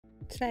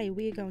Today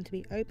we are going to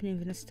be opening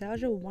the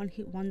Nostalgia One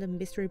Hit Wonder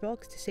mystery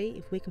box to see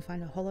if we can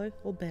find a holo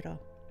or better.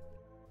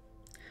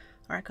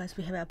 Alright guys,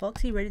 we have our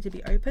boxy ready to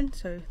be opened,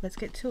 so let's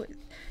get to it.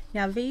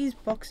 Now these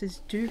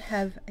boxes do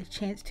have a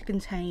chance to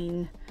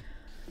contain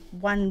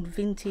one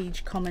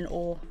vintage, common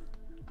or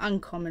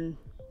uncommon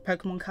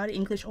Pokemon card,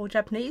 English or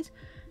Japanese,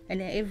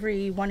 and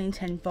every 1 in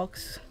 10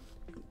 box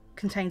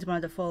contains one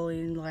of the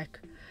following,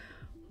 like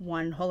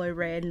one holo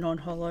rare,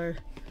 non-holo,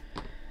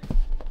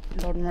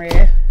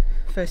 non-rare,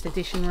 first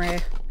edition rare,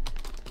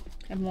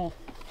 and more.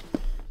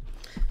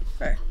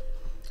 So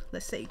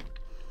let's see.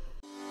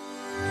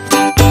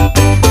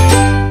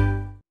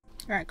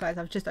 Alright guys,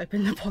 I've just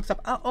opened the box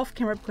up off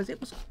camera because it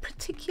was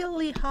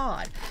particularly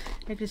hard.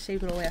 You can see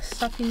with all our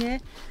stuff in there.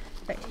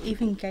 They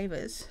even gave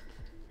us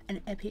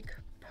an epic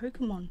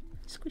Pokemon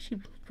squishy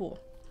ball.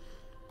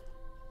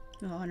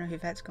 Oh, I know who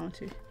that's going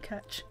to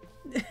catch.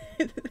 As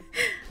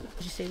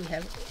you see, we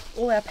have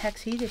all our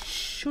packs here. There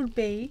should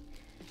be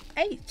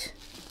 8.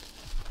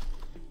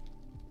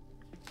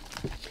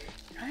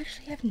 I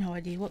actually have no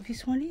idea what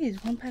this one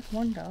is. One pack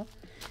wonder,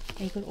 and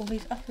you've got all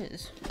these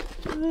others.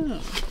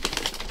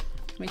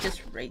 Let me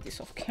just read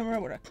this off camera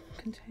what I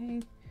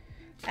contain.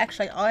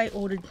 Actually, I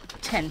ordered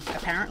 10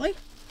 apparently.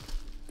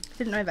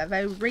 Didn't know that.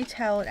 They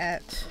retailed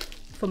at,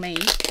 for me,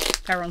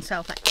 they were on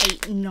sale for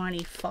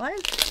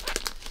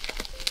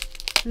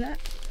 $8.95. And that.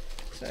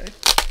 So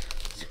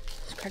let's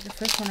crack the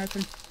first one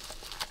open.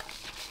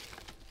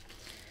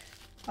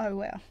 Oh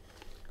wow.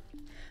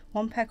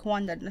 One pack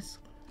wonder.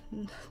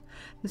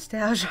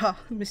 Nostalgia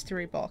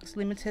mystery box,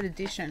 limited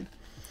edition.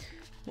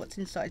 What's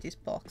inside this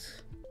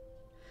box?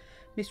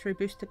 Mystery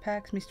booster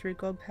packs, mystery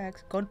god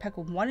packs, god pack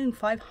of 1 in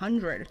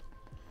 500.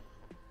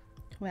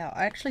 Wow,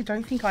 I actually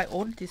don't think I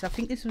ordered this. I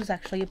think this was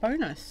actually a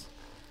bonus,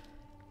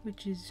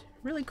 which is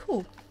really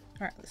cool.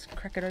 Alright, let's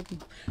crack it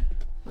open.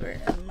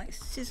 Where are my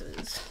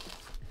scissors?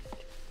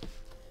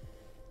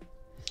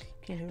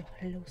 Get a little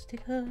hello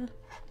sticker.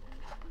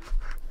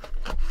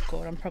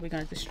 God, I'm probably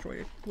going to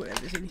destroy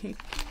whatever's in here.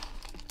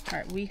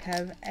 Alright, we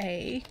have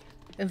a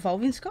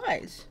Evolving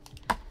Skies,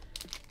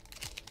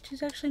 which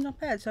is actually not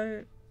bad.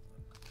 So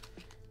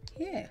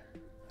yeah,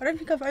 I don't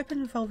think I've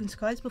opened Evolving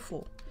Skies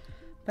before,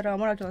 but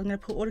what I'll do, I'm going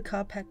to put all the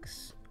card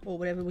packs or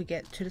whatever we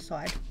get to the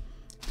side,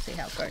 see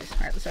how it goes.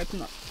 Alright, let's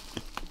open up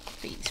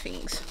these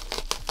things.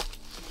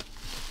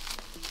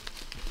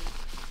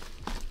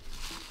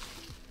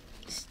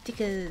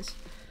 Stickers.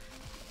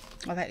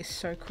 Oh, that is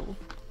so cool.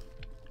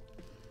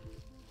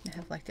 They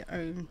have like their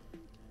own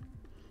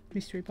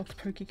mystery box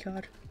Poke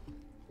card.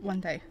 One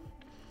day.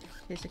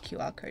 There's a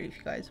QR code if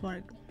you guys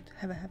want to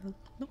have a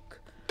look.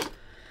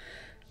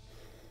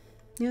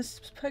 You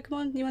want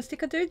Pokemon? You want a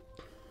sticker, dude?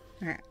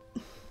 Alright.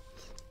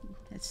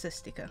 It's the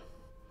sticker.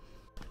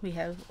 We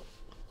have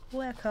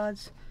all our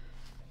cards,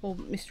 all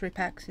mystery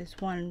packs. There's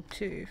 1,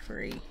 2,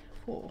 3,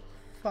 4,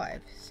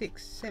 5,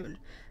 6, 7,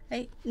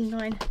 8,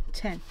 9,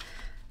 10.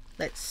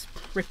 Let's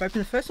rip open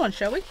the first one,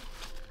 shall we?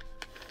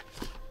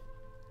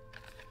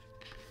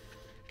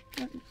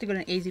 They've got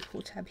an easy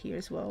pull tab here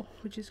as well,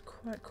 which is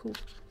quite cool.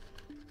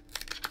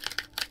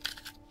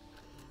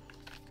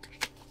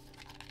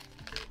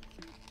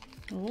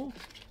 Oh.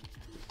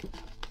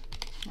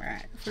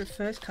 Alright, for the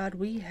first card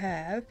we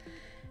have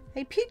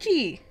a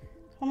Pidgey.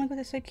 Oh my god,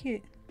 that's so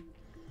cute.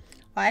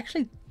 I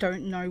actually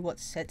don't know what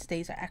sets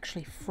these are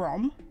actually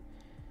from,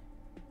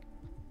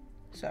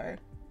 so I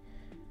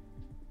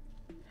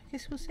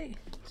guess we'll see.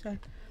 So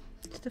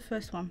it's the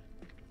first one.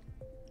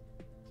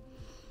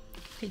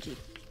 Pidgey.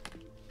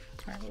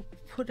 Alright, we'll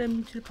put them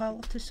into the pile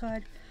off the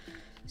side.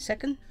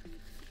 Second.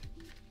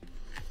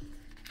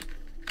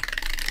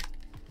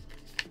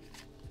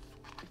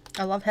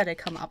 I love how they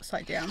come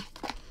upside down.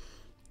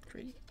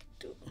 3,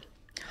 2.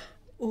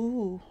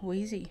 Ooh,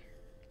 Weezing.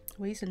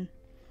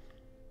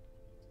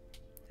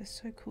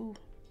 That's so cool.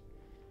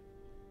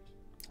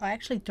 I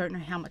actually don't know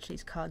how much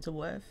these cards are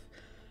worth.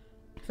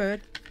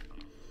 Third.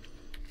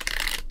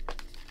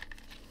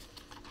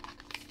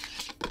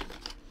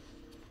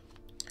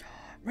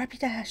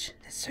 Rapidash,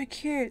 that's so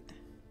cute.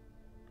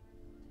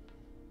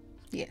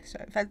 Yeah,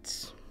 so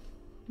that's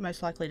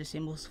most likely the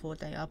symbols for what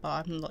they are,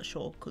 but I'm not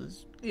sure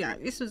because, you know,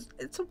 it's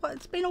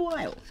been a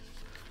while.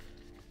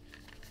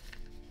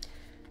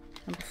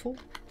 Number 4.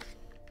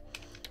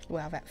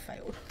 Wow, that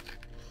failed.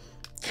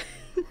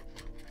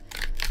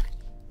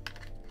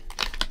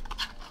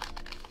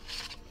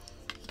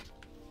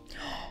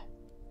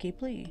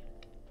 Ghibli.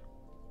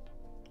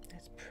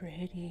 That's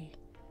pretty.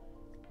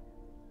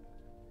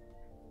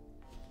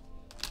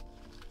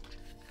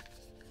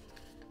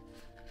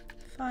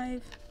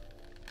 Five.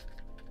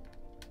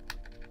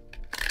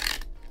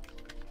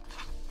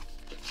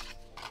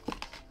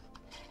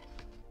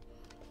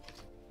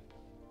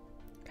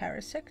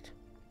 Parasect.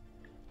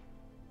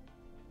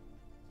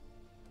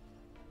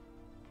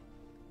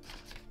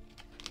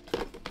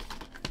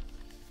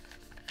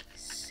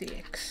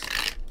 6.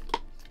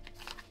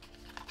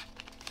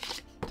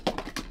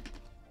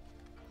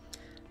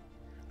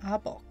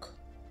 Arbok.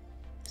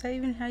 Is that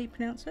even how you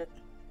pronounce it?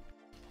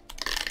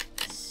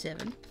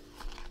 7.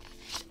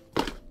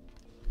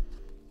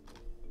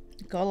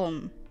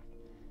 Golem.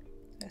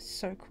 That's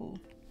so cool.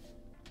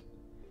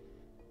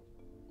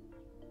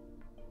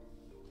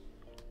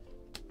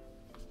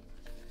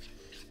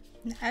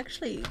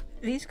 Actually,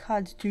 these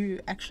cards do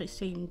actually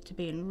seem to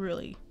be in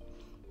really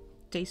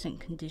decent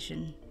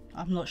condition.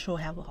 I'm not sure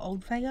how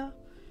old they are,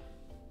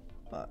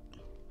 but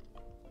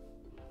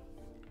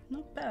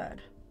not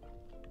bad.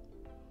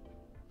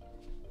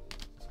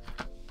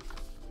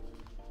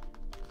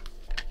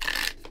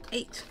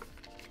 Eight.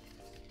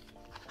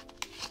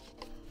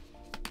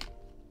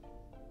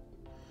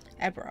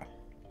 Abra.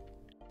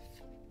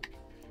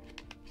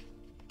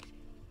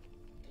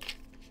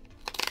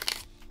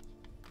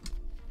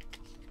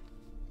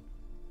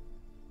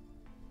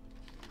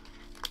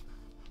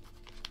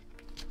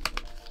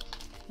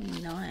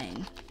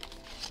 Nine.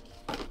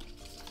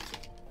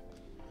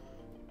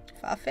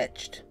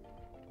 Far-fetched.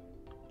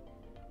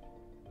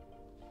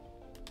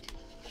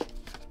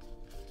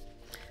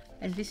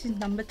 And this is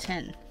number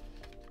 10.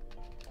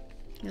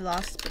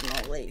 Last but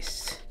not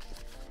least.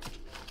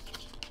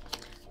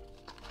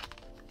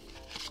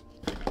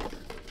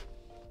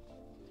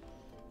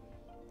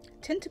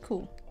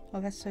 Tentacle. Oh,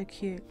 that's so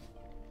cute.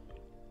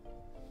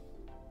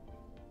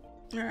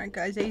 Alright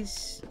guys,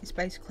 this is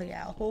basically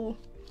our haul.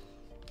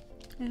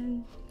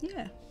 And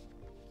yeah,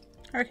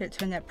 I reckon it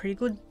turned out pretty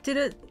good. Did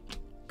it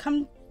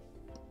come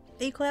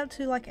equal out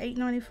to like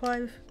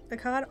 $8.95 a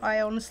card?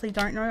 I honestly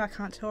don't know. I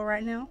can't tell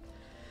right now.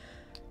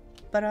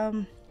 But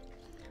I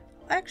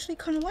actually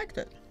kind of liked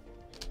it.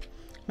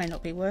 May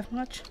not be worth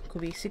much.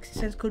 Could be 60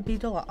 cents, could be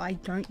 $1. I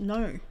don't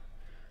know.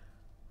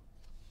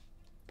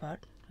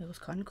 But it was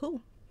kind of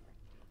cool.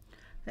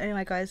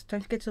 Anyway guys,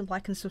 don't forget to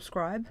like and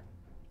subscribe.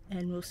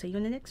 And we'll see you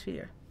in the next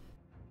video.